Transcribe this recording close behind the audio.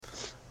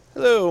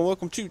Hello and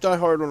welcome to Die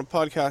Hard on a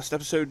Podcast,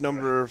 episode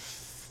number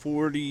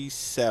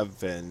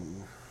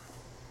 47.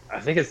 I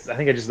think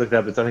I just looked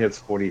up. I think it's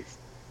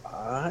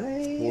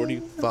 45,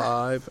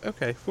 45?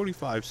 Okay,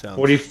 45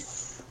 40,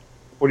 sounds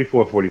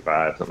 44,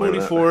 45, something like that.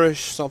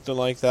 44-ish, something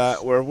like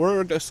that, where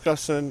we're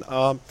discussing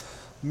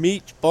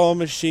Meatball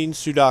Machine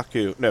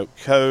Sudoku. No,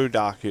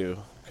 Kodaku.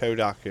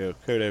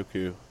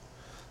 Kodoku.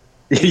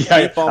 Yeah,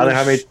 Meatball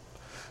Machine.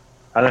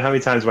 I don't know how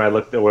many times when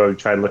I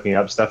tried looking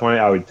up stuff on it,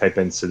 I would type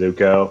in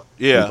Sudoku,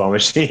 Yeah. Meatball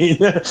Machine.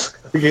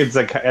 It's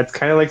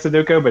kind of like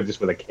Sudoku, but just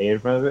with a K in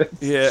front of it.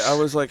 Yeah, I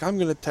was like, I'm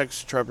going to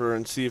text Trevor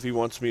and see if he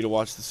wants me to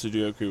watch the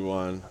Sudoku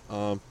one.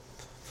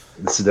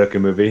 The Sudoku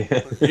movie.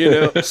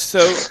 So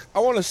I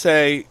want to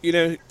say,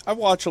 I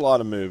watch a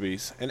lot of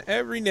movies, and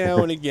every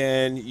now and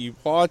again, you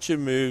watch a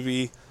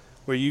movie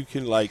where you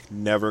can like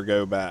never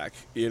go back.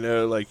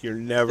 Like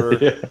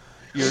Yeah.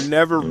 you're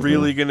never hmm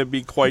really gonna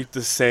be quite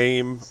the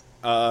same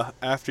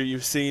after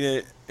you've seen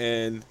it,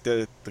 and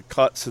the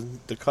cuts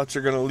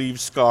are gonna leave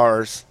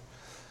scars.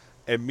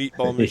 And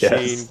Meatball Machine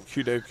Yes.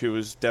 Kudoku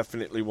is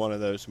definitely one of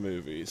those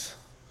movies.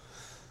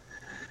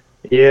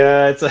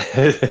 Yeah, it's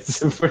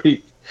a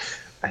pretty.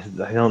 I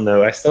don't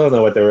know. I still don't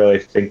know what to really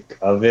think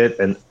of it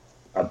and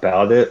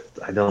about it.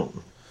 I don't.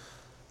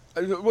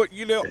 Well,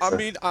 It's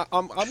a.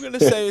 I'm gonna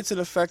say it's an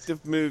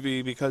effective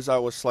movie because I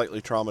was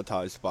slightly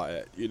traumatized by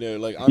it.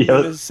 Like I'm Yeah,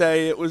 gonna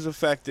say it was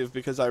effective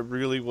because I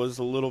really was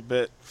a little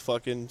bit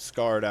fucking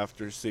scarred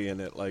after seeing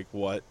it. Like,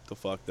 what the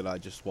fuck did I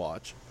just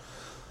watch?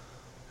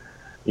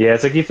 yeah.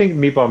 It's like you think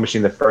Meatball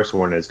Machine, the first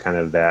one, is kind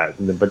of that,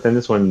 but then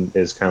this one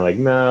is kind of like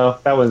no,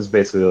 that one's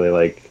basically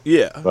like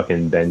Yeah,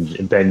 fucking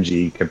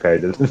Benji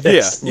compared to yeah,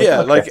 this.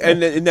 yeah. Like, Okay,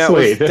 and that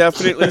was sweet.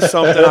 definitely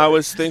something I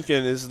was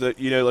thinking is that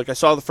like I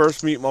saw the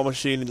first Meatball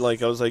Machine and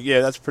like I was like,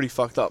 yeah, that's pretty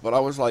fucked up. But I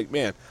was like,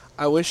 man,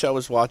 I wish I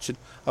was watching.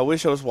 I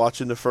wish I was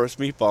watching the first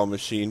Meatball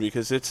Machine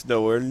because it's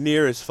nowhere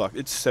near as fuck.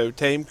 It's so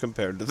tame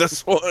compared to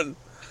this one.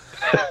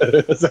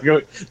 It's like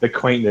the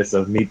quaintness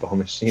of Meatball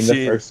Machine, the She,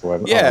 first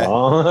one. yeah,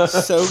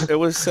 Aww. it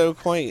was so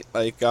quaint.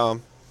 Like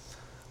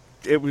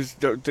it was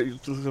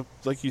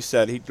like you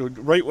said. He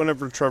right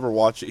whenever Trevor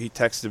watched it, he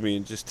texted me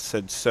and just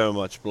said so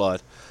much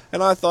blood,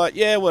 and I thought,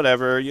 yeah,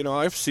 whatever.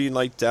 I've seen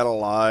like Dead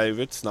Alive.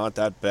 It's not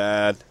that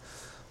bad,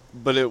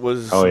 but it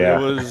was Oh it yeah.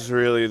 was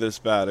really this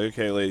bad.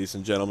 Okay, ladies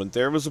and gentlemen,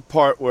 there was a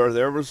part where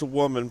there was a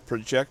woman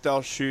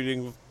projectile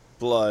shooting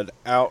blood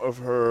out of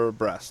her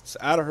breasts,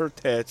 out of her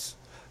tits.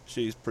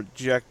 She's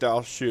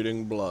projectile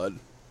shooting blood.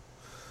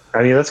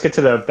 I mean, let's get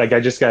to the like. I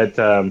just got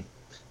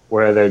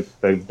where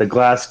the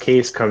glass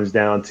case comes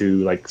down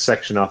to like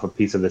section off a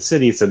piece of the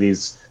city, so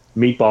these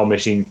Meatball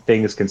Machine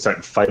things can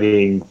start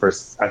fighting for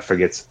I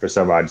forget for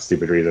some odd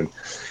stupid reason.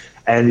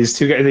 And these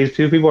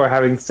two people are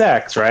having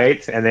sex,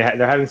 right? And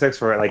they're having sex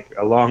for like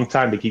a long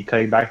time. They keep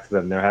cutting back to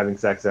them. They're having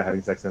sex. They're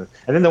having sex, and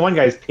then the one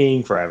guy's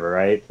peeing forever,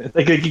 right?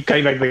 Like they keep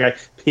cutting back to the guy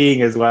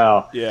peeing as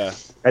well. Yeah,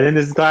 And then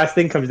this glass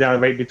thing comes down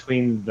right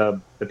between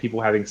the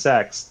people having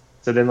sex.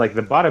 So then like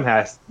the bottom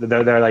has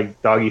they're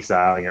like doggy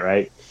styling it,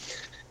 right?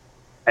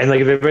 And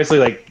like they're basically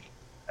like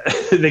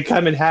they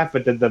come in half,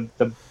 but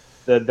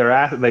their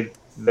ass like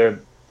their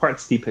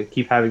parts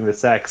keep having the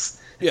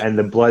sex, yeah. and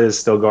the blood is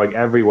still going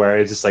everywhere.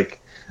 It's just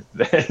like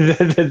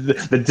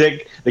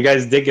the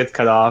guy's dick gets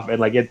cut off, and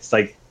like it's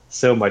like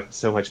so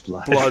much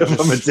blood Blood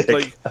from a just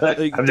dick.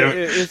 I've never.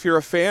 if you're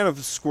a fan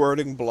of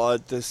squirting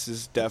blood, this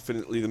is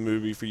definitely the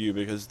movie for you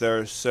because there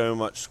is so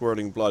much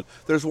squirting blood.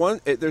 There's one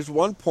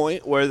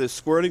point where the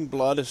squirting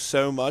blood is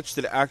so much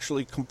that it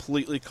actually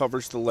completely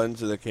covers the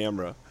lens of the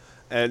camera,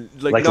 and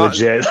like Like not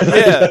legit.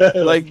 yeah,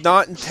 like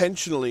not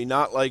intentionally,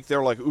 not like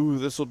they're like, ooh,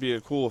 this will be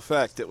a cool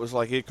effect. It was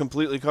like it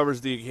completely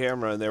covers the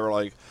camera, and they were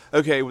like,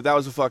 okay, well, that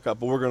was a fuck up,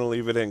 but we're gonna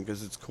leave it in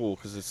because it's cool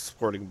because it's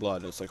squirting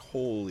blood. And it's like,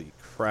 holy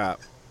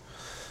crap.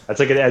 That's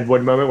like an Ed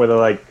Wood moment where they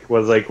like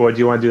was like, "What do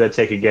you want to do that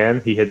take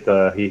again?" He hit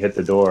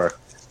the door.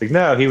 Like,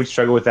 no, he would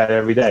struggle with that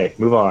every day.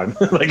 Move on.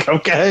 Like,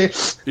 okay,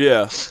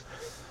 Yeah.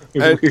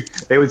 And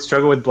they would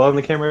struggle with blowing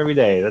the camera every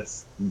day.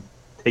 That's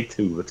take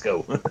two. Let's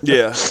go.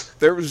 yeah,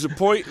 there was a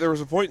point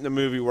in the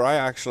movie where I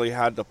actually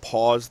had to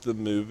pause the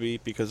movie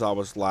because I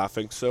was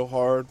laughing so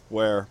hard.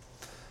 Where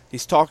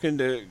he's talking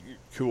to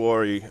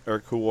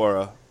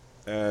Kuwara,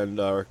 and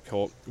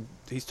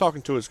he's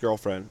talking to his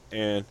girlfriend,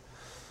 and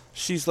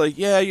she's like,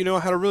 "Yeah, I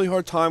had a really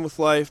hard time with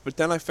life, but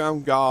then I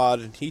found God,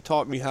 and He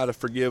taught me how to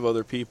forgive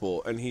other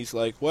people." And he's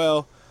like,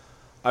 "Well,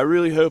 I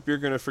really hope you're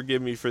gonna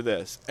forgive me for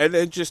this." And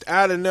then just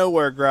out of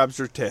nowhere grabs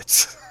her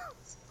tits.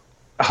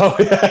 Oh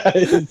yeah,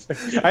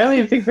 I don't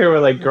even think they were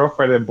like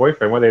girlfriend and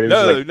boyfriend. What they were just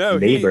No, like no, he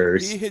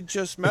neighbors. had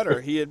just met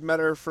her. He had met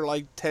her for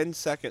like 10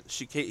 seconds.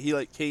 He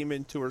like came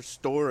into her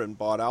store and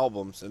bought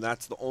albums, and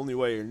that's the only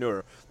way he knew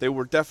her. They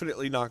were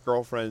definitely not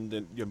girlfriend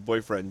and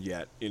boyfriend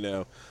yet.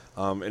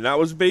 And that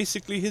was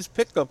basically his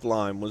pickup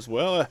line was,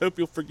 "Well, I hope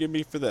you'll forgive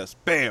me for this."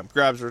 Bam,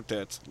 grabs her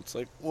tits. It's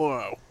like,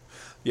 whoa.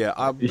 Yeah,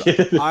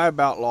 I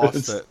about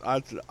lost it.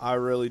 I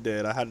really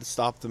did. I had to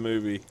stop the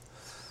movie.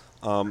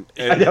 And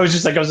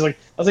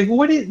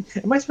what?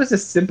 Am I supposed to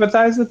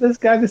sympathize with this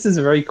guy? This is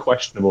very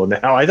questionable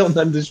now. I don't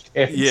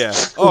understand. yeah.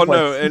 Oh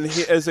no, and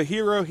as a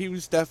hero, he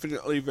was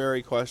definitely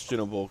very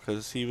questionable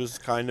because he was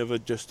kind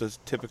of just a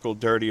typical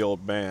dirty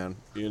old man,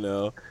 you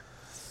know.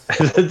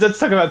 Let's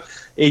talk about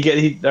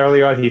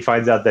earlier on. He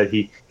finds out that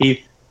he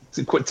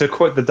to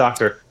quote the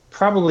doctor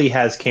probably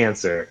has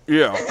cancer.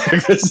 Yeah.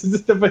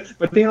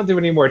 but they don't do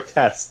any more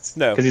tests.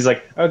 No. Because he's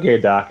like, okay,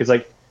 doc. He's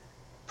like,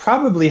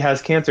 probably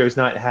has cancer is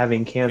not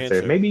having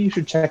cancer. Maybe you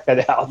should check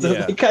that out.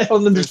 Yeah. Like, I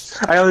don't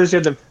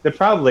understand the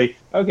probably.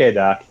 Okay,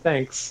 doc.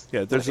 Thanks.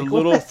 Yeah. There's a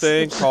little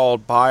thing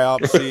called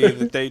biopsy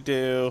that they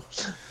do.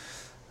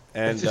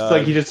 And it's just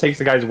like he just takes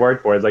the guy's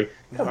word for it. It's like,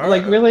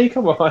 right. Really?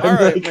 Come on. All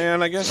right, like,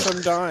 man. I guess I'm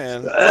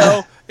dying.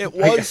 Well,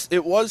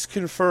 it was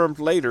confirmed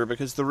later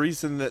because the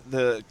reason that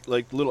the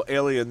little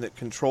alien that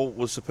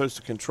was supposed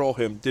to control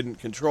him didn't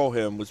control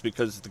him was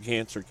because the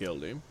cancer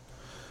killed him.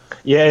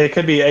 Yeah, it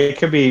could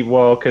be.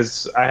 Well,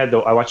 because I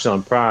watched it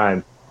on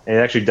Prime, and it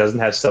actually doesn't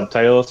have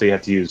subtitles, so you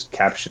have to use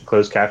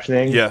closed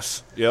captioning.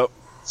 Yes. Yep.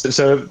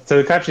 So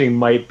the captioning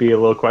might be a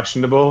little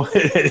questionable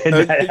in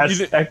that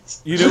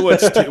aspect. You know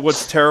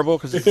what's terrible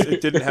because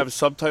it didn't have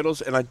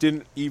subtitles, and I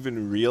didn't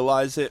even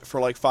realize it for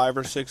like 5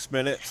 or 6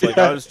 minutes. Like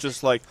I was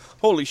just like,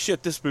 "Holy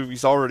shit, this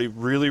movie's already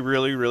really,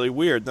 really, really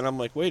weird." Then I'm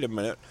like, "Wait a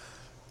minute,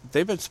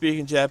 they've been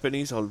speaking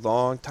Japanese a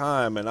long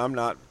time, and I'm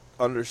not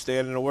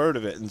understanding a word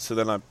of it." And so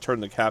then I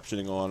turned the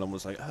captioning on and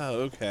was like,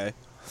 "Oh, okay."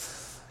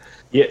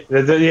 Yeah,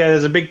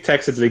 there's a big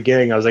text at the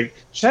beginning. I was like,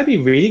 should I be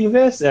reading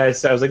this? And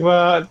I was like,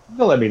 well,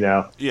 they'll let me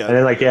know. Yeah. And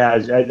then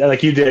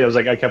like you did, I was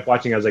like, I kept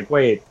watching. I was like,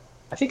 wait,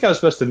 I think I was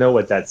supposed to know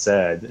what that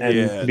said.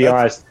 And to be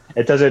honest,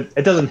 it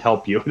doesn't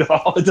help you at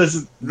all. It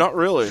doesn't. Not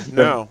really.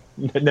 No.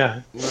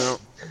 No.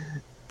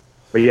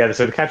 But yeah,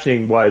 so the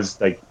captioning was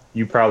like,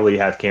 you probably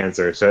have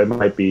cancer, so it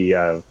might be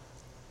an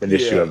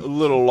issue of a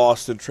little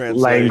lost in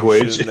translation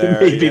language.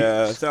 there.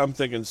 Yeah, I'm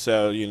thinking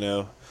so. You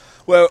know.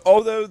 Well,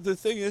 although the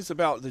thing is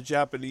about the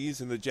Japanese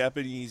and the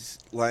Japanese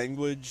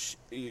language,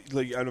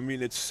 I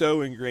mean, it's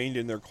so ingrained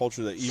in their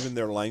culture that even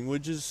their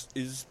language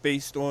is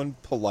based on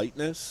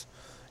politeness.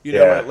 You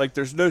know, like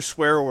there's no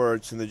swear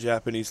words in the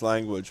Japanese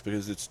language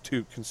because it's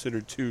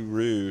considered too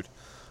rude.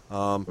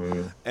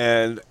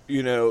 And,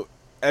 you know,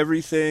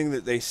 everything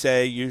that they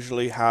say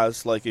usually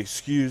has like,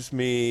 excuse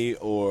me,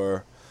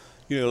 or,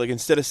 you know, like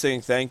instead of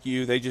saying thank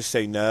you, they just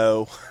say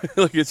no.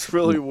 Like it's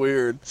really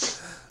weird.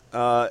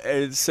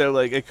 And so,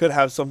 like, it could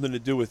have something to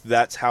do with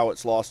that's how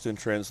it's lost in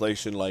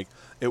translation. Like,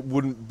 it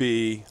wouldn't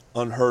be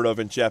unheard of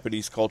in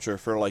Japanese culture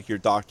for, like, your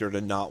doctor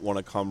to not want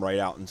to come right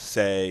out and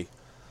say,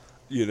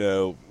 you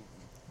know,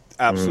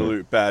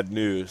 absolute bad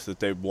news, that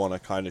they want to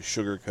kind of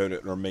sugarcoat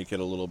it or make it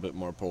a little bit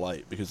more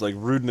polite. Because, like,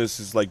 rudeness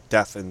is, like,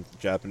 death in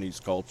Japanese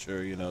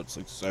culture. You know, it's,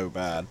 like, so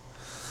bad.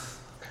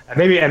 And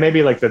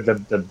maybe like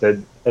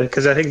the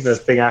because I think the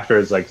thing after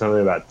is, like,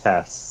 something about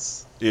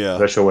tests. Yeah.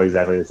 I'm not sure what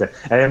exactly they said.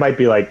 And it might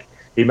be, like,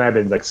 he might have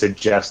been like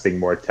suggesting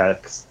more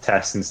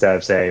tests instead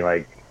of saying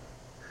like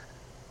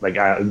it could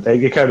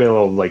have been a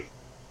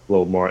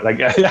little more like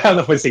I don't know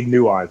if I say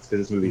nuance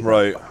because this movie's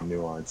right. not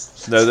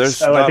nuanced. No, there's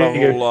not a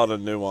whole lot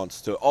of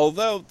nuance to it.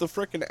 Although the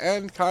frickin'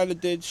 end kind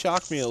of did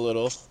shock me a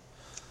little.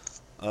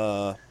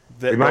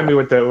 Remind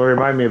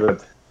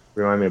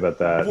me about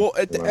that. Well,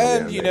 at the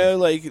end, you know,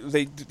 like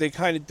they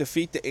kind of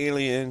defeat the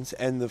aliens,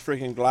 and the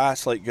freaking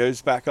glass like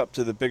goes back up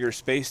to the bigger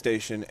space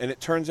station, and it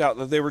turns out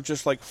that they were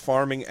just like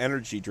farming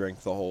energy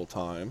drink the whole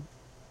time.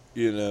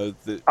 You know,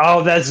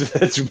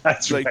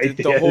 that's like right.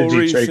 The whole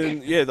reason,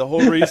 drink. the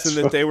whole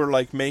reason that they were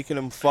like making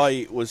them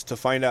fight was to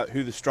find out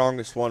who the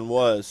strongest one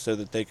was, so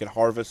that they could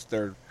harvest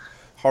their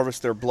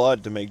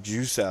blood to make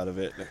juice out of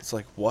it. And it's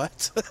like,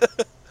 what?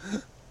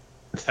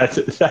 That's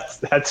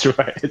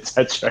right.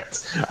 That's right.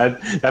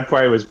 That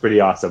part was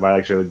pretty awesome. I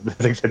actually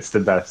think that's the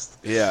best.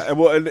 Yeah,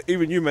 and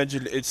even you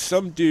mentioned it's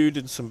some dude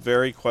in some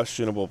very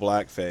questionable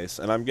blackface,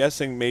 and I'm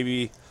guessing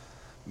maybe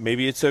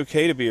it's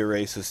okay to be a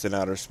racist in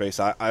outer space.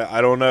 I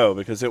don't know,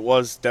 because it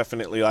was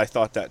definitely, I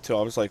thought that too.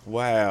 I was like,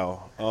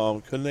 wow,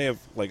 couldn't they have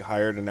like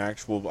hired an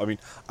actual? I mean,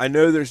 I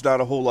know there's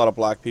not a whole lot of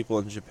black people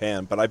in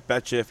Japan, but I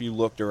bet you if you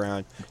looked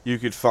around, you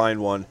could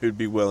find one who'd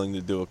be willing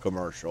to do a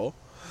commercial.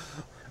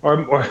 Or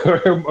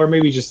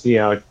maybe just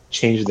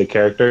change the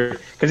character,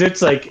 because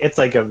it's like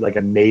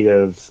a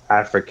native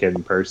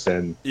African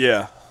person,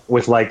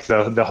 with like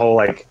the whole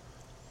like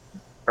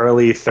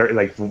early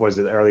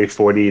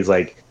 40s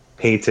like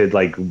painted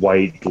like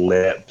white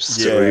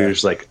lips, where you're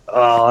just like,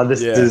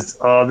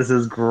 this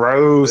is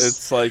gross.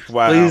 It's like,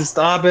 wow, please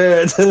stop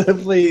it.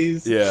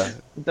 Please,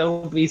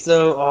 don't be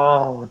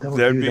so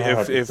there'd be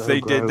if they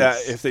did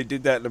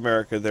that in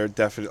America, there'd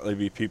definitely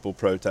be people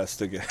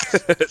protesting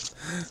it.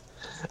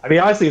 I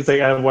mean, honestly, it's like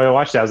when I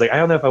watched it, I was like, I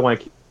don't know if I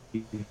want to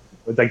keep,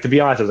 like, to be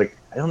honest, I was like,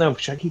 I don't know,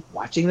 should I keep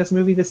watching this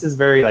movie? This is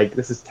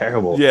this is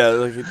terrible.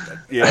 Yeah.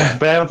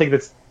 But I don't think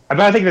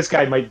I think this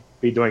guy might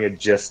be doing it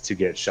just to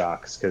get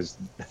shocks, because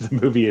the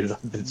movie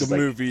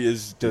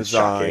is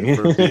designed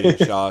for being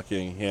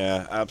shocking.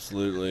 Yeah,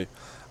 absolutely.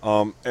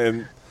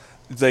 And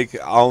like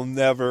I'll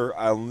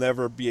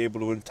never be able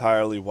to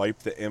entirely wipe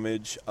the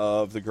image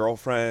of the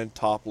girlfriend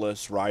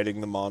topless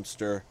riding the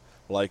monster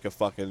like a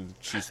fucking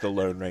she's the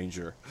Lone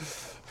Ranger.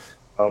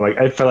 Oh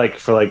my! For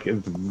like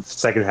the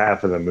second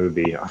half of the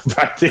movie,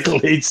 practically,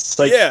 it's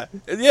like Yeah.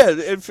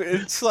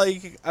 It's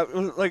like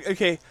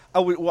okay.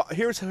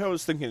 Here's how I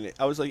was thinking it.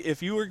 I was like,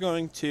 if you were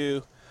going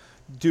to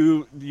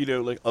do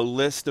like a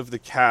list of the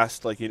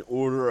cast like in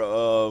order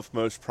of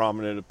most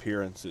prominent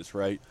appearances,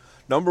 right?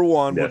 Number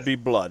one would yes, be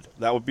Blood.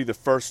 That would be the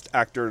first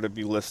actor to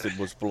be listed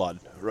was Blood,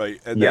 right?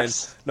 And then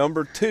yes,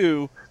 number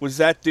two was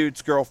that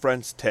dude's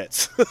girlfriend's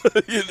tits.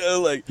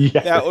 Like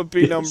that yeah, would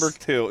be number yes.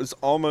 two. It's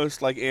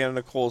almost like Anna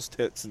Nicole's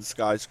tits in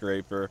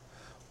Skyscraper,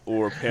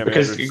 or Pam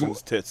Because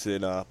Anderson's tits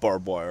in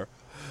Barbed Wire.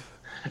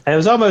 and it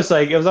was almost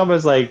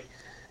like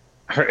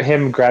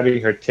him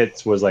grabbing her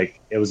tits was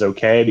like it was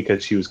okay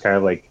because she was kind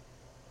of like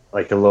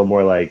a little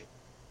more like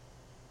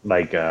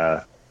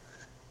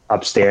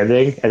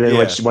upstanding, and then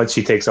Yeah, once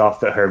she takes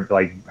off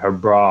her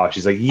bra,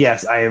 she's like,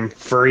 "Yes, I am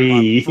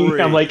I'm free."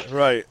 I'm free. like,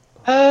 Right.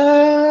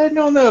 I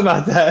don't know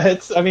about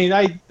that. I mean,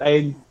 I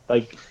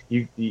like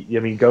I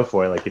mean, go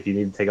for it. Like, if you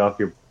need to take off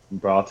your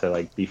bra to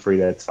like be free,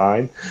 that's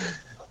fine.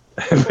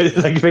 But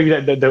like, maybe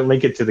don't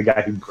link it to the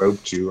guy who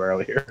groped you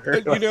earlier.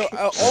 And Like,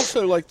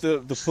 also like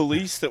the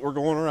police that were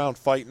going around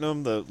fighting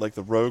them,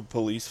 the rogue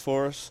police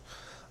force.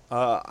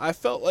 I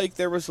felt like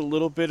there was a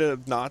little bit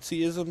of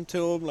Nazism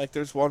to them. Like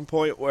there's one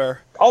point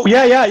where oh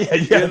yeah.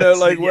 like Yeah,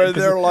 where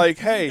they're like,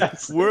 "Hey,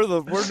 yes.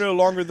 we're no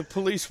longer the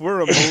police.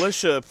 We're a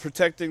militia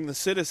protecting the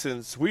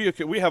citizens. We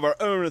have our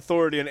own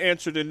authority and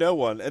answer to no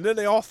one." And then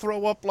they all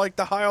throw up like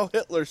the Heil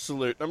Hitler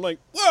salute. And I'm like,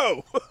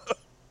 "Whoa,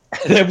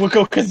 And then we'll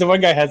go because the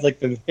one guy has like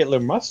the Hitler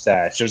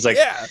mustache. It was like,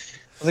 yeah."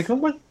 I was like, oh,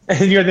 what? And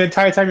the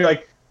entire time you're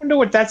like, I wonder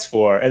what that's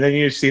for. And then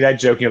you see that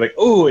joke and you're like,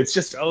 oh, it's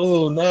just,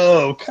 oh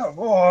no, come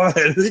on,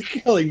 you're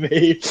killing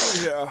me.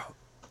 Yeah.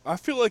 I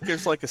feel like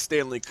there's like a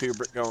Stanley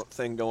Kubrick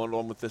thing going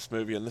on with this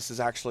movie, and this is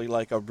actually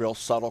like a real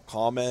subtle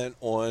comment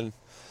on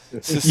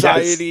Yes.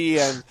 society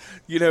and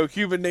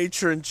human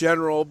nature in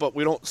general, but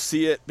we don't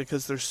see it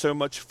because there's so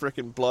much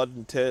freaking blood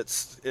and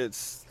tits.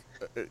 It's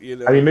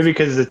I mean, maybe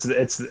because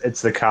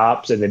it's the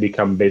cops and they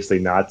become basically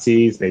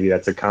Nazis. Maybe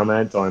that's a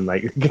comment on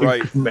like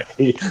right.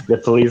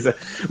 the police,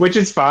 which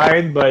is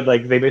fine, but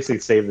like they basically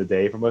save the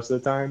day for most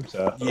of the time.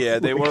 So Yeah,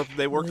 they were like,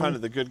 they were kind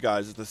of the good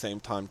guys at the same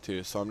time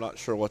too. So I'm not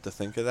sure what to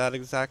think of that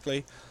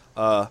exactly.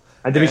 Uh,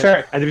 and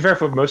and to be fair,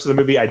 for most of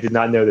the movie, I did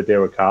not know that they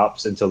were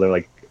cops until they're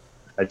like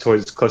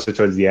towards closer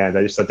towards the end.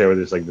 I just thought they were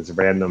just like this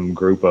random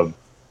group of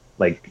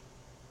like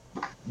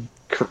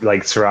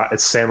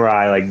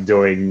samurai like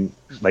doing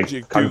like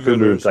kung fu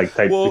moves do-gooders. like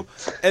type. Well,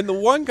 and the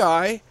one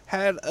guy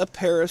had a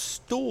pair of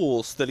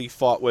stools that he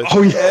fought with,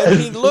 Oh and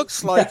he yes,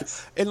 looks like,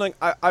 yes. and like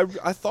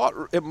I thought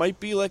it might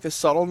be like a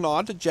subtle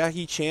nod to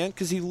Jackie Chan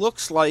because he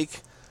looks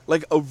like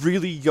a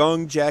really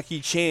young Jackie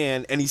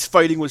Chan, and he's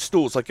fighting with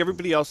stools. Like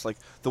everybody else, like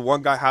the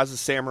one guy has a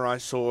samurai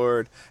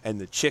sword, and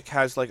the chick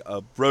has like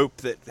a rope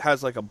that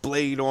has like a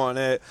blade on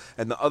it,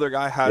 and the other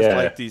guy has Yeah.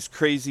 like these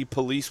crazy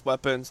police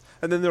weapons.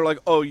 And then they're like,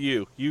 "Oh,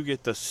 you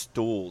get the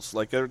stools,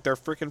 like they're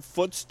freaking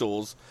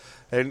footstools,"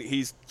 and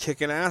he's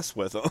kicking ass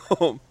with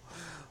them.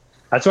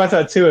 That's what I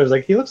thought too. I was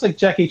like, he looks like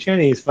Jackie Chan.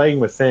 And he's fighting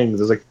with things.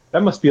 I was like,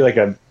 that must be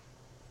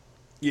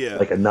Yeah.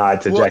 like a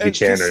nod to Well, Jackie and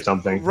Chan or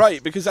something.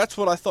 right, because that's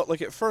what I thought.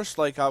 Like at first,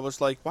 like I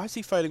was like, "Why is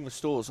he fighting with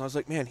stools?" And I was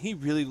like, "Man, he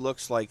really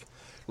looks like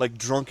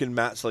drunken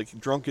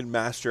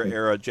master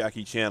era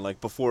Jackie Chan,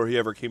 like before he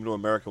ever came to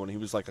America when he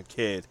was like a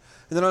kid."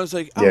 And then I was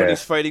like, "Oh, and Yeah.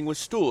 he's fighting with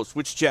stools,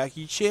 which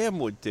Jackie Chan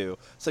would do."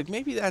 It's like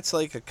maybe that's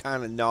like a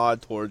kind of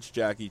nod towards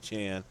Jackie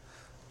Chan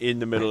in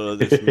the middle of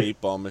this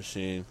meatball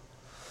machine.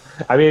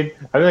 I mean,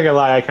 I'm not gonna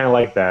lie, I kind of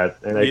like that,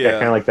 and I kind Yeah,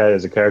 of like that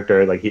as a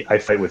character. Like I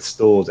fight with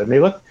stools, and they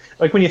look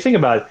like when you think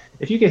about it,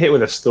 if you get hit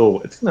with a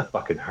stool, it's gonna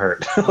fucking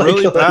hurt.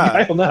 really I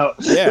bad. don't know.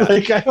 Yeah.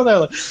 Like I don't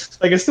know.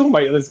 Like a stool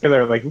might it's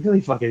gonna like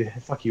really fucking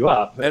fuck you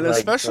up. And Like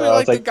especially it's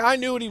like the like guy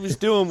knew what he was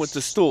doing with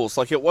the stools.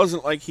 Like it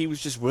wasn't like he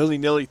was just willy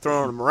nilly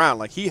throwing them around.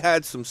 Like he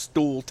had some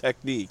stool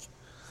technique.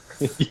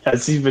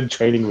 yes, he's been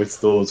training with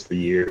stools for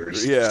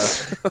years, Yeah,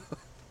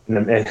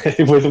 and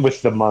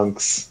with the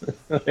monks.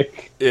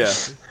 Like yeah.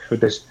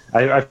 with this,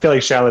 I feel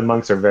like Shaolin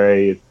monks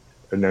are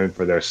known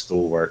for their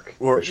stool work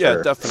Or for yeah,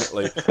 sure.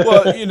 definitely.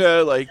 Well,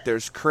 like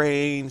there's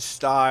crane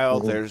style,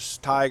 there's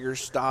tiger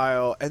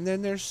style, and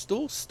then there's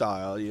stool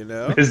style.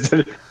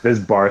 There's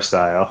bar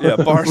style. Yeah,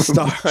 bar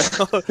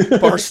style,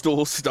 bar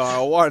stool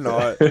style. Why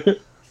not?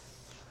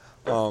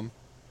 Um,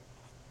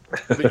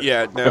 but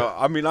yeah, no,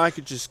 I mean, I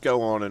could just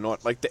go on and on.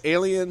 Like, the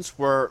aliens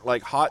were,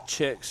 like, hot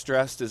chicks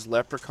dressed as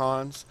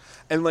leprechauns.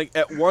 And, like,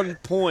 at one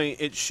point,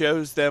 it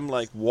shows them,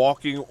 like,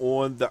 walking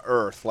on the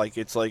Earth. Like,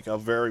 it's, like, a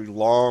very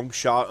long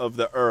shot of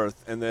the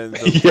Earth. And then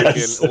the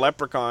Yes. freaking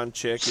leprechaun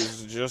chick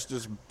is just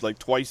as, like,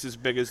 twice as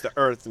big as the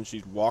Earth, and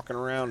she's walking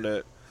around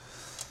it.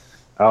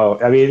 Oh,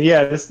 I mean,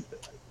 yeah.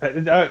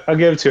 I'll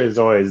give it to it as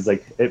always.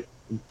 Like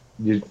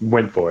you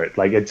went for it.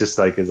 Like it just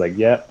like is like,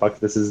 yeah, fuck.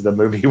 This is the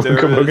movie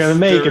we're gonna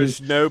make. There And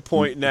is no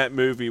point in that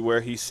movie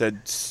where he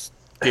said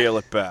scale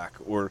it back,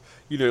 or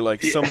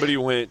like somebody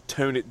went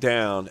tone it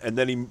down, and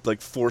then he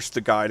like forced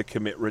the guy to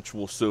commit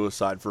ritual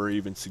suicide for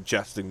even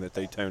suggesting that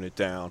they tone it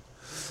down.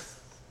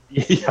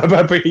 Yeah,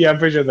 I'm pretty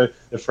sure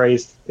the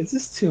phrase "is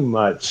this too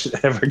much"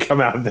 ever come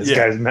out of this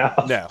guy's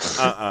mouth. No,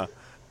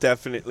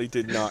 definitely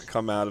did not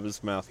come out of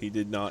his mouth. He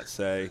did not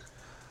say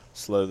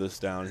slow this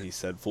down. He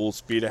said full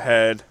speed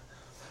ahead.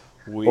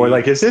 Or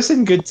like, is this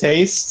in good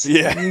taste?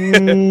 Yeah.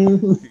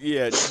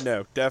 Yeah,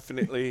 no,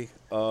 definitely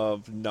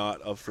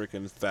not a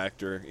freaking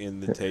factor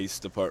in the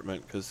taste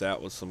department, because that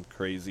was some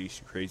crazy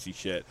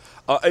shit.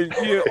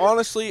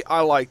 Honestly, I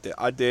liked it.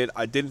 I did.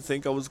 I didn't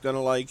think I was going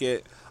to like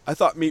it. I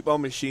thought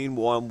Meatball Machine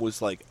 1 was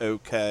like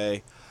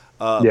okay.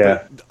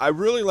 But I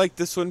really like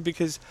this one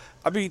because,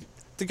 I mean,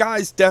 the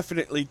guy's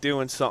definitely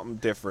doing something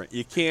different.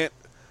 You can't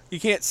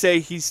say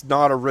he's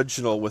not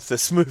original with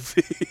this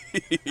movie.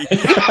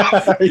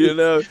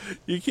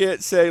 You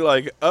can't say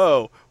like,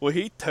 oh, well,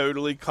 he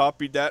totally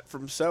copied that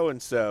from so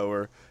and so,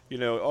 or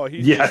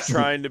he's just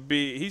trying to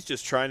be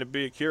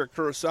Akira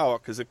Kurosawa,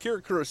 because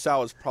Akira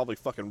Kurosawa is probably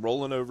fucking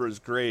rolling over his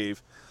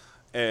grave,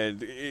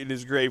 and in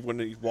his grave when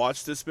he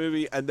watched this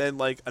movie, and then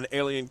like an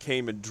alien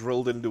came and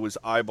drilled into his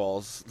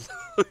eyeballs.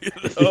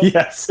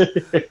 Yes.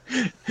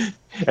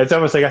 It's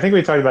almost like, I think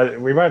we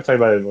might have talked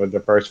about it with the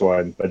first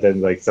one, but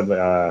then like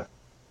something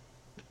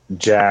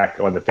Jack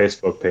on the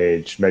Facebook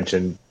page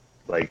mentioned,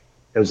 like,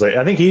 it was like,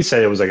 I think he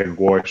said it was like a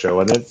gore show,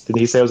 and then did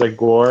he say it was like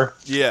gore?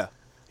 Yeah,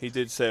 he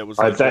did say it was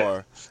like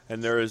gore,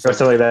 and there is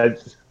something like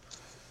that.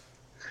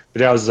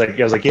 But I was like,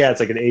 yeah,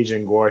 it's like an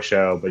Asian gore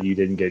show, but you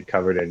didn't get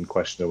covered in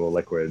questionable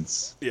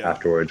liquids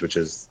afterwards, which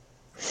is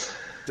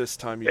this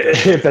time you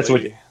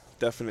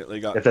definitely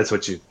got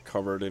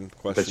covered in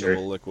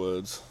questionable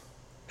liquids.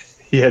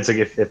 Yeah, it's like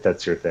if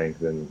that's your thing,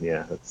 then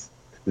yeah,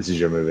 this is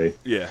your movie.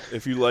 Yeah,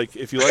 if you like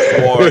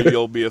gore,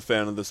 you'll be a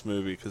fan of this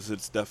movie, because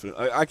it's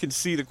definitely, I can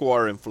see the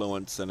gore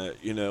influence in it.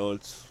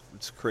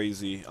 It's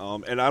crazy.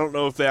 And I don't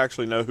know if they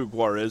actually know who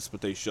Gwar is,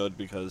 but they should,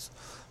 because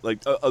like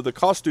the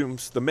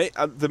costumes, the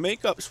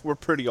makeups were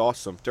pretty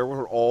awesome. They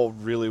were all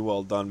really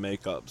well done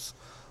makeups.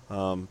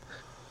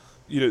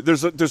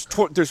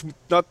 There's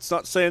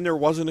not saying there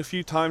wasn't a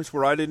few times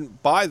where I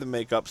didn't buy the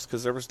makeups,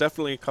 because there was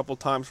definitely a couple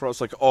times where I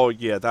was like, oh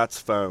yeah, that's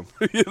foam,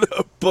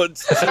 but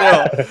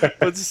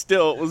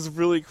still, it was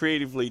really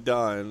creatively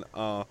done.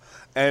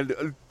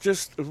 And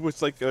just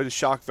with like the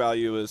shock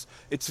value is,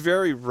 it's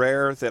very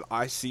rare that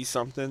I see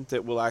something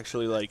that will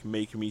actually like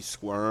make me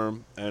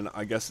squirm, and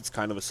I guess it's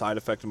kind of a side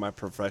effect of my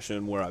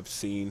profession, where I've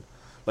seen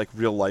like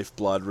real life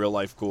blood, real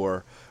life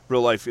gore,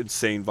 real life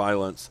insane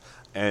violence.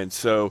 And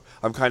so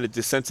I'm kind of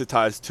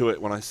desensitized to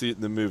it when I see it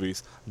in the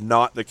movies.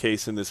 Not the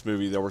case in this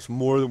movie. There was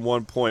more than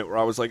one point where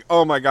I was like,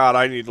 oh my god,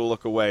 I need to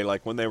look away.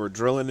 Like when they were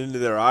drilling into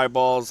their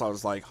eyeballs, I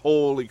was like,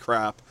 holy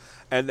crap.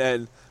 And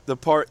then the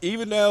part,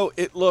 even though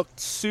it looked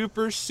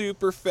super,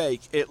 super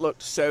fake, it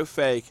looked so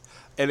fake,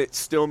 and it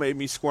still made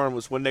me squirm,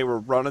 was when they were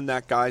running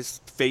that guy's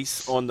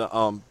face on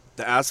the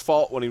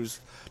asphalt when he was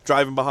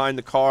driving behind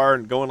the car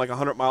and going like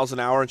 100 miles an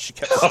hour, and she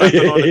kept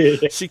stepping on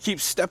it. She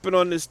keeps stepping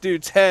on this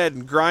dude's head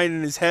and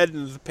grinding his head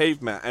into the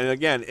pavement. And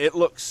again, it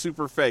looked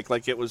super fake,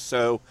 like it was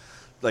so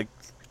like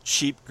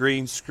cheap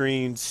green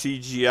screen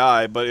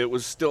CGI, but it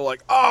was still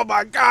like, oh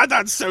my god,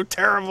 that's so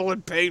terrible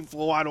and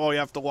painful. Why do we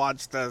have to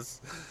watch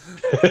this?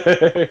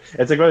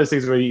 It's like one of those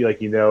things where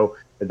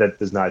that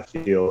does not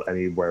feel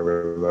anywhere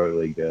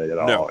remotely good at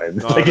all. No, and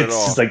not like at it's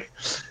all. just like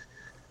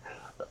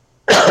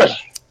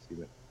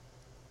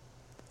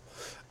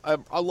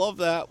I love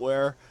that,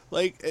 where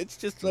like it's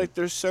just like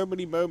there's so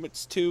many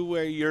moments too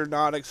where you're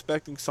not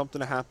expecting something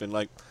to happen.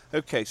 Like,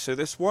 okay, so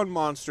this one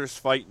monster's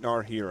fighting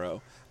our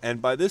hero,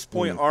 and by this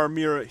point our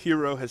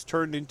hero has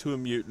turned into a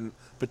mutant,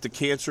 but the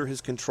cancer has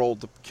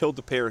killed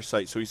the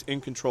parasite, so he's in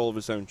control of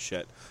his own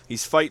shit.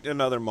 He's fighting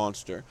another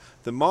monster.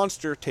 The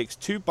monster takes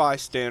two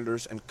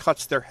bystanders and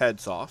cuts their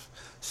heads off.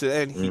 So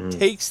then he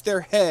takes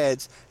their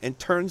heads and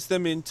turns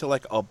them into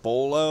like a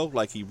bolo,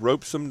 like he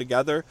ropes them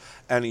together,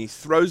 and he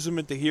throws them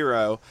at the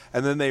hero,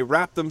 and then they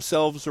wrap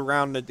themselves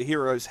around the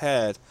hero's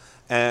head,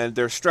 and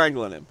they're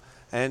strangling him.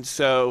 And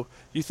so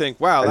you think,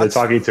 wow, they're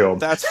talking to him.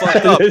 That's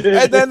fucked up.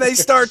 And then they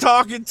start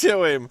talking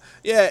to him.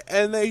 Yeah,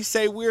 and they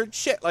say weird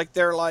shit. Like,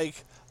 they're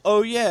like,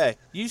 oh yeah,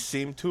 you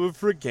seem to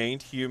have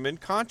regained human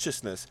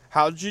consciousness.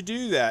 How'd you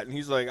do that? And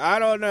he's like, I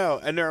don't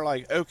know. And they're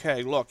like,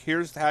 okay, look,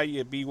 here's how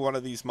you be one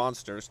of these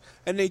monsters.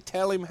 And they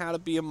tell him how to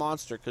be a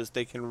monster, because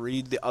they can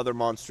read the other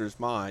monster's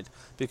mind.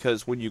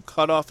 Because when you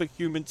cut off a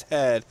human's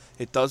head,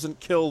 it doesn't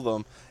kill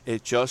them.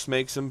 It just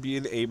makes them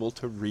being able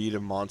to read a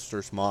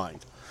monster's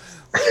mind.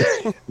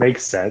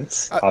 Makes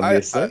sense,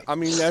 obviously. I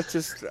mean, that's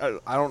just,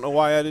 I don't know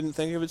why I didn't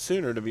think of it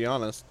sooner, to be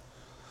honest.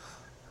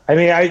 I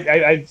mean,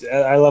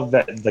 I love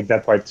that, like,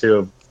 that part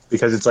too,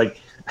 because it's like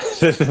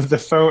the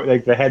phone,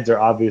 like the heads are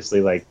obviously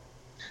like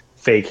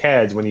fake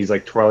heads when he's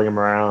like twirling them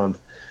around,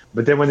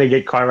 but then when they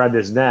get caught around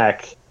his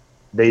neck,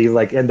 they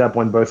like end up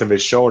on both of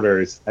his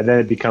shoulders, and then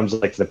it becomes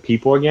like the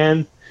people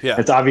again. Yeah,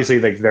 it's obviously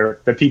like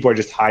the people are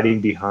just hiding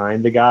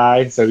behind the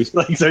guy, so he's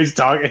talking. So it's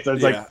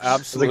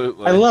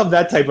absolutely. Like, I love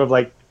that type of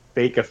like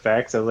fake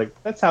effects. I was like,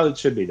 that's how it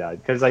should be done.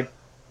 Because like,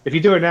 if you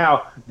do it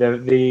now,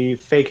 the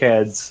fake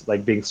heads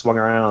like being swung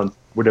around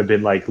would have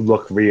been like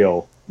look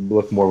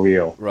more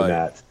real than Right.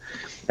 that,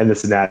 and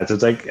this and that. So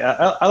it's like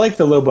I like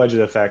the low budget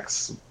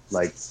effects,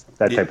 like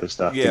that Yeah, type of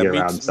stuff to yeah, get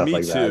around stuff me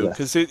like too. that.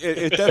 Because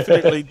it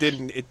definitely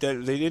didn't.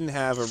 They didn't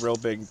have a real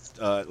big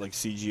like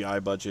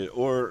CGI budget,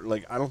 or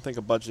like I don't think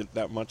a budget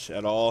that much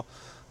at all.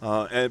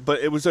 But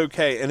it was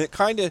okay, and it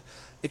kind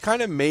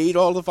of made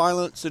all the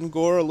violence and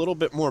gore a little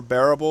bit more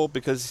bearable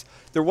because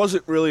there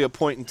wasn't really a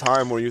point in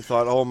time where you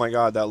thought, "Oh my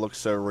God, that looks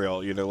so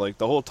real." You know, like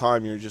the whole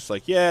time you're just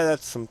like, "Yeah,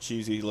 that's some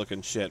cheesy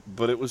looking shit,"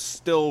 but it was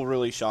still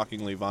really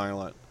shockingly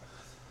violent.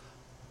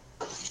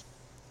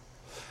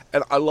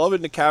 And I love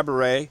in the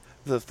cabaret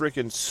the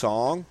freaking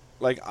song.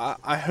 Like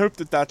I hope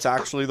that that's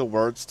actually the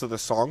words to the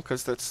song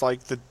because that's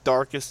like the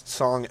darkest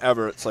song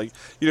ever. It's like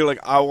like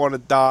I want to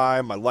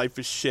die, my life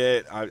is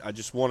shit. I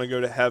just want to go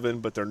to heaven,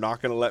 but they're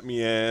not gonna let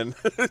me in.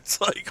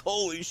 It's like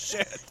holy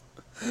shit.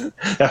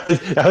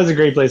 That was a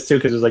great place too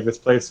because it was like this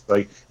place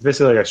like it's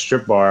basically like a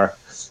strip bar,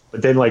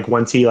 but then like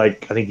once he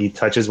like I think he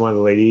touches one of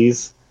the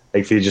ladies,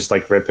 like if you just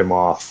like rip him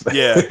off.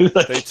 Yeah,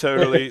 Like, they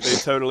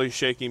totally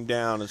shake him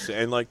down,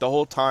 and like the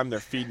whole time they're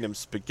feeding him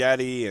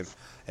spaghetti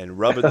and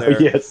rubbing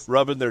yes.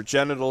 rubbing their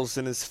genitals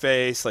in his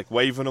face, like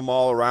waving them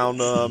all around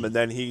him, and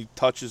then he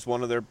touches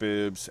one of their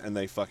boobs, and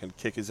they fucking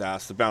kick his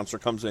ass. The bouncer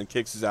comes in,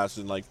 kicks his ass,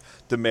 and like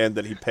demand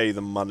that he pay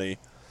them money.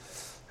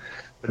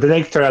 But then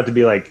they turn out to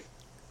be like,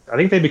 I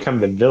think they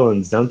become the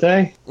villains, don't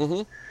they?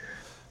 Mm-hmm.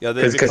 Yeah,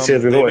 Because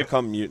they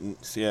become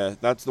mutants. Yeah,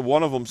 that's the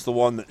one of them's the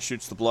one that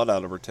shoots the blood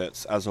out of her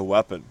tits as a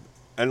weapon.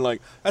 And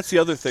like that's the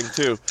other thing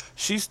too.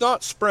 She's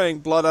not spraying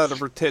blood out of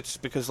her tits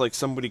because like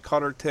somebody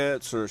cut her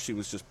tits or she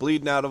was just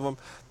bleeding out of them.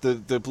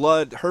 The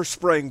blood, her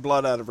spraying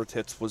blood out of her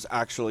tits was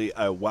actually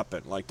a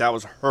weapon. Like that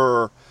was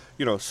her.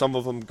 Some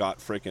of them got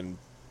freaking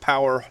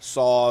power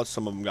saws.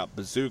 Some of them got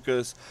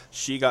bazookas.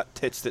 She got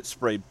tits that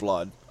sprayed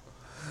blood.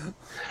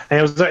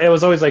 And it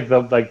was always like it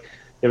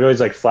would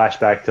always like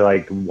flashback to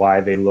like why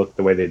they looked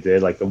the way they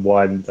did. Like the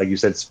one, like you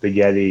said,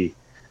 spaghetti.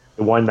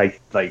 The one like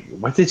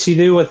what did she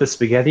do with the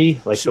spaghetti?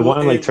 Like the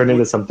one like turned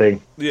into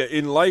something. Yeah,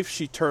 in life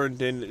she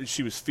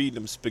was feeding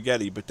him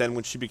spaghetti, but then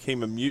when she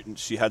became a mutant,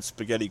 she had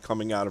spaghetti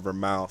coming out of her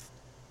mouth.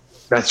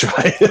 That's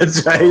right.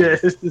 That's right.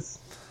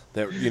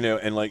 That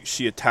and like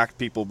she attacked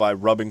people by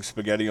rubbing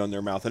spaghetti on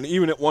their mouth, and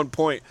even at one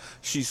point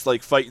she's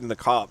like fighting the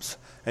cops,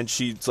 and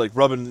she's like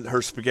rubbing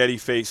her spaghetti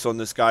face on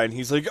this guy, and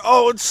he's like,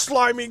 "Oh, it's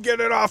slimy, get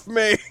it off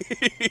me!"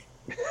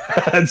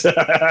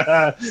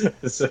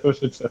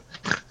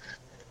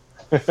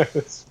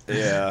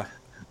 Yeah,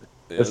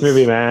 This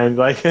movie, man,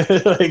 like it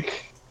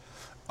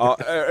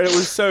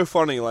was so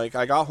funny. Like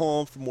I got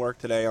home from work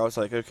today, I was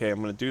like, okay,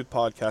 I'm gonna do the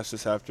podcast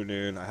this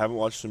afternoon. I haven't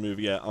watched the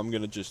movie yet. I'm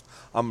gonna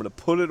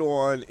put it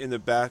on in the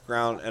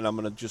background, and I'm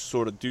gonna just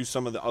sort of do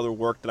some of the other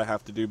work that I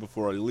have to do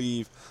before I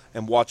leave,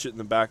 and watch it in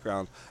the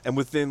background. And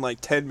within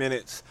like 10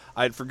 minutes,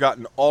 I had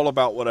forgotten all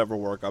about whatever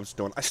work I was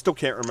doing. I still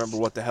can't remember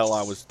what the hell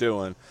I was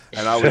doing,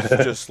 and I was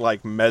just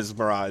like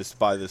mesmerized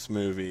by this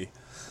movie.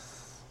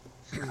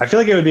 I feel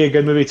like it would be a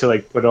good movie to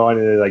like put on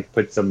and like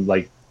put some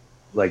like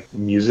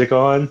music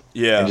on,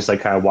 Yeah, and just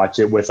like kind of watch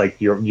it with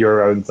like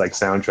your own like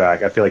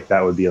soundtrack. I feel like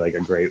that would be like a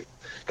great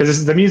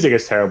because the music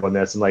is terrible in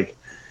this, and like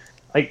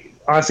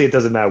honestly, it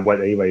doesn't matter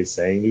what anybody's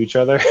saying to each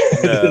other.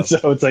 No.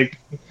 So it's like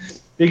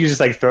you can just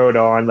like throw it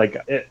on. I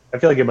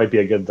feel like it might be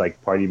a good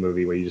like party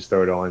movie where you just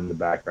throw it on in the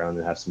background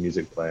and have some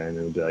music playing, and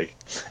it'll be like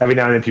every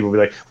now and then people will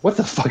be like, "What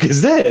the fuck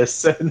is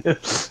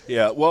this?"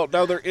 Yeah, well,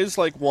 now there is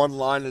like one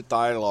line of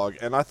dialogue,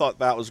 and I thought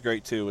that was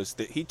great too, is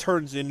that he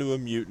turns into a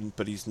mutant,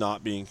 but he's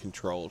not being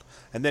controlled.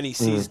 And then he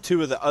sees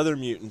two of the other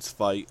mutants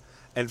fight,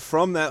 and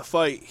from that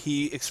fight,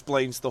 he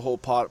explains the whole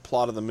plot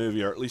of the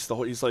movie, or at least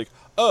he's like,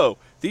 oh,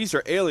 these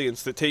are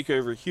aliens that take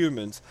over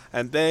humans,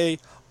 and they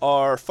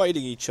are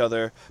fighting each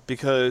other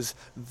because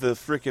the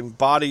freaking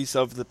bodies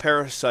of the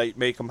parasite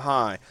make them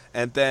high.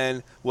 And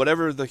then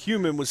whatever the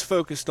human was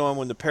focused on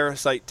when the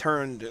parasite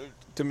turned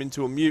him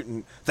into a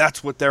mutant,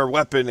 that's what their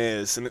weapon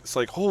is. And it's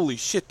like, holy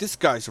shit, this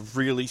guy's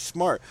really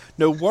smart.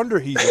 No wonder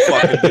he's a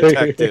fucking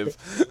detective.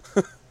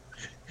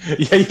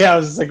 Yeah. I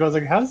was like,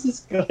 how's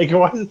this? Like,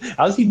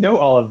 how does he know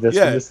all of this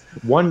from this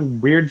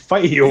one weird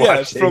fight you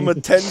watched? From a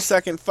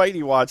 10-second fight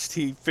he watched,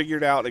 he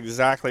figured out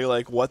exactly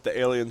like what the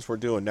aliens were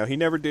doing. Now he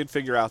never did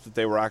figure out that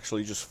they were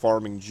actually just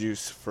farming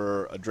juice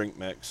for a drink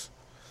mix.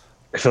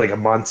 For like a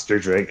monster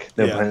drink,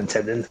 no pun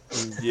intended.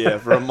 Yeah,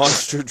 for a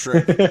monster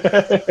drink.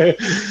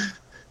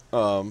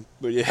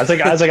 But yeah,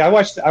 I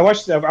watched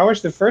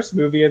the first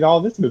movie and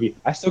all this movie.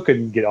 I still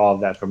couldn't get all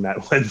of that from that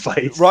one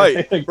fight.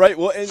 Right.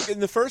 Well, in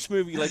the first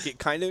movie, like it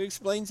kind of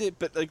explains it,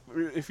 but like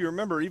if you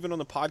remember, even on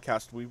the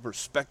podcast, we were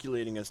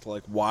speculating as to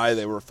like why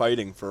they were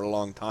fighting for a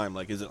long time.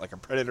 Like, is it like a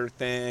predator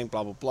thing?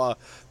 Blah blah blah.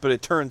 But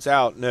it turns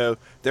out, no,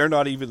 they're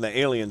not even the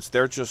aliens.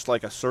 They're just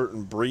like a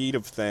certain breed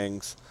of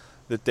things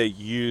that they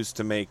use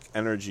to make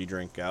energy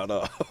drink out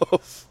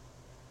of.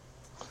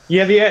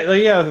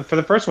 Yeah, for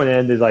the first one it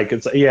ended like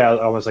it's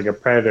almost like a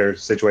predator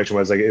situation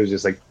where it was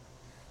just like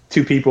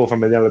two people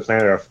from another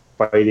planet are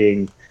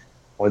fighting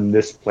on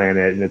this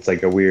planet, and it's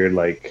like a weird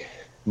like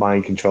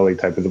mind controlling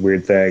type of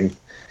weird thing.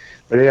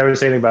 But they never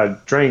say anything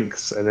about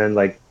drinks, and then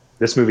like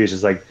this movie is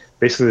just like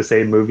basically the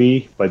same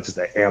movie, but just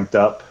amped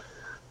up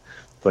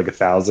to like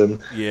 1,000.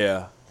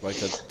 Yeah,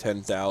 like a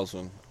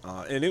 10,000.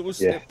 And it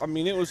was, Yeah. I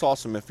mean, it was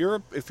awesome. If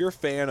you're a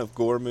fan of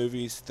gore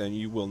movies, then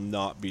you will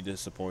not be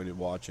disappointed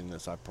watching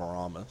this. I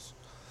promise.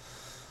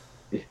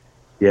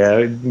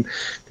 Yeah,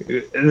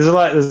 there's a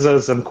lot.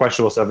 There's some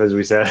questionable stuff, as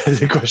we said,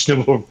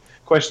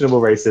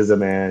 questionable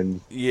racism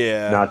and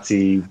Yeah.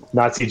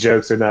 Nazi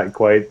jokes are not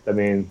quite. I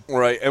mean,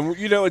 Right, and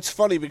you know it's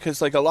funny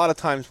because like a lot of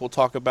times we'll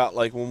talk about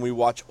like when we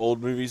watch old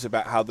movies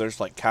about how there's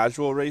like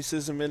casual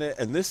racism in it,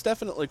 and this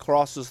definitely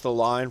crosses the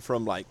line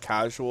from like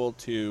casual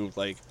to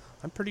like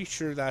I'm pretty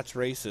sure that's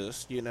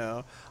racist, you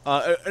know.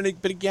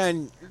 But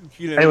again,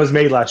 you know, and it was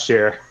made last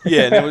year.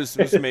 yeah, and it was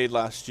made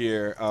last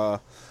year.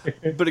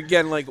 But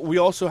again, like we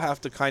also have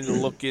to kind of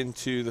look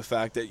into the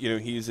fact that you know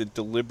he's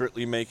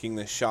deliberately making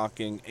this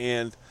shocking,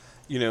 and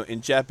you know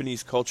in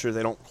Japanese culture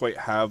they don't quite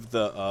have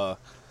the I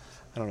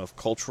don't know if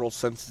cultural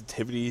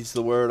sensitivity is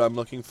the word I'm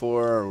looking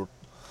for, or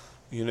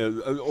you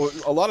know,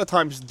 a lot of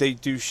times they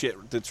do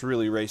shit that's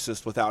really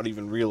racist without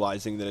even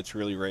realizing that it's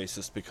really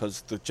racist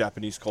because the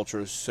Japanese culture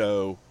is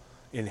so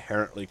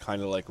inherently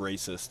kind of like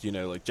racist. You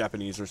know, like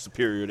Japanese are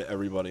superior to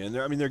everybody, and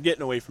I mean they're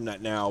getting away from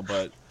that now,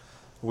 but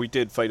we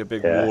did fight a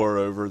big Yeah. war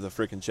over the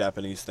freaking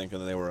Japanese thinking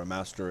that they were a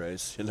master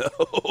race. You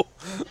know.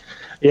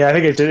 Yeah, I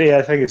think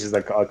it's just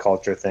like a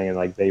culture thing, and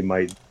like they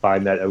might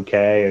find that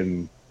okay,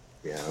 and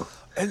you know.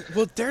 And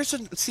well,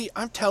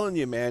 I'm telling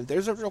you, man,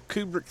 there's a real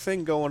Kubrick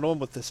thing going on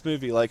with this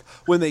movie. Like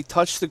when they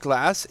touch the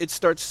glass, it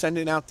starts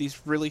sending out these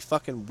really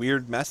fucking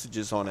weird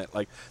messages on it.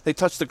 Like they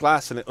touched the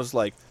glass and it was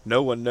like,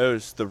 no one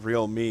knows the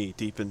real me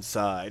deep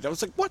inside. I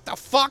was like, what the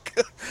fuck?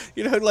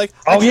 You know, like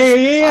I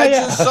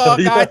just saw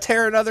a guy Yeah.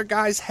 tear another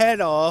guy's head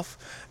off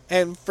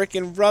and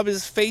freaking rub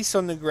his face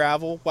on the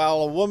gravel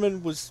while a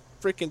woman was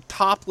freaking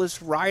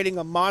topless riding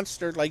a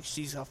monster like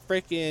she's a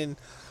freaking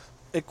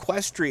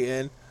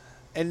equestrian.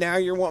 And now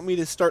you want me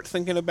to start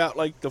thinking about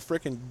like the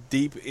freaking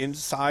deep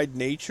inside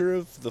nature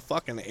of the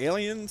fucking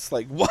aliens?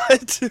 Like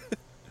what?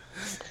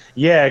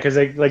 Yeah, because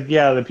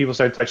the people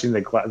start touching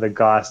the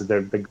glass that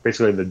they're like,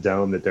 basically the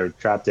dome that they're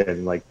trapped in,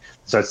 and like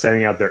start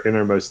sending out their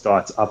innermost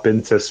thoughts up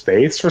into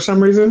space for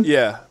some reason.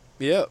 Yeah.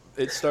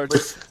 It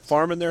starts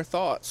farming their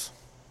thoughts.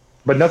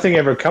 But nothing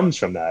ever comes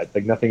from that.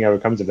 Like nothing ever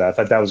comes of that. I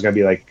thought that was going to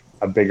be like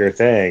a bigger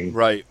thing,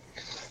 Right.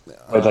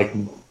 but like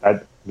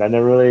that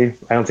never really.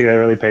 I don't think that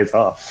really pays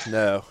off.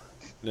 No.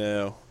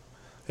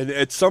 And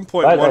at some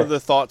point, But, one of the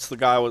thoughts of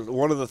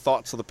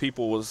the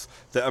people was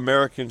that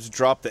Americans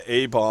dropped the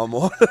A bomb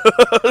on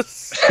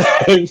us.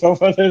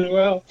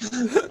 well,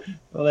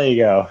 there you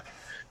go.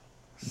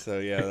 So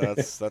yeah,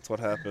 that's what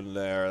happened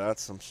there.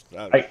 That's some.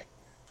 I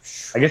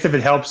guess if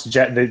it helps,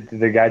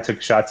 the guy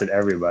took shots at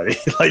everybody.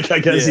 Like I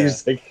guess Yeah. he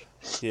was like,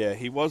 Yeah,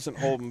 he wasn't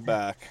holding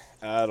back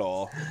at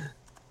all.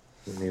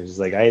 he was just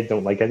like, I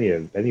don't like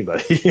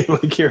anybody.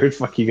 Like here,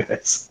 fuck you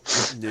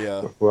guys.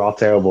 Yeah. We're all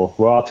terrible.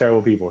 We're all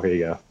terrible people. Here you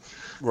go.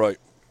 Right.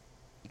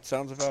 It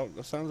sounds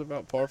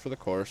about par for the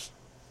course.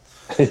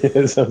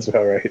 It sounds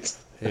about right.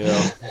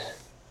 Yeah.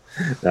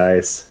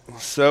 Nice.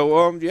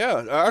 So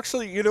yeah,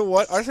 actually, you know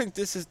what? I think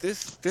this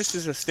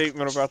is a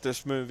statement about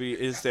this movie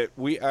is that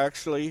we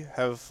actually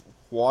have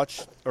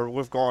watched or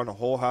we've gone a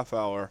whole half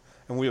hour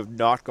and we have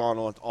not gone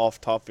on off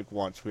topic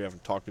once. We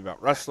haven't talked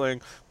about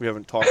wrestling. We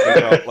haven't talked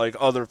about like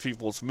other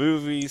people's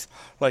movies.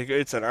 Like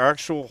it's an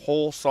actual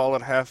whole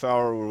solid half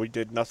hour where we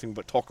did nothing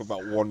but talk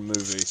about one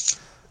movie.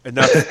 And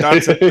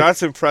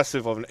that's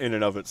impressive in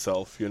and of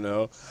itself, you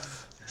know.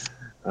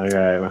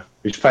 Okay,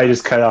 we should probably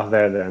just cut off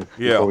there then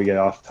before we get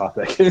off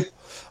topic.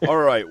 All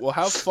right. Well,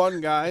 have fun,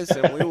 guys,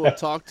 and we will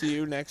talk to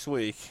you next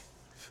week.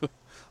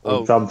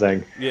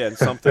 Something. Yeah, and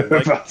something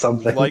About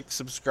something. like,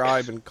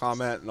 subscribe, and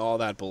comment, and all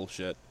that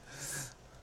bullshit.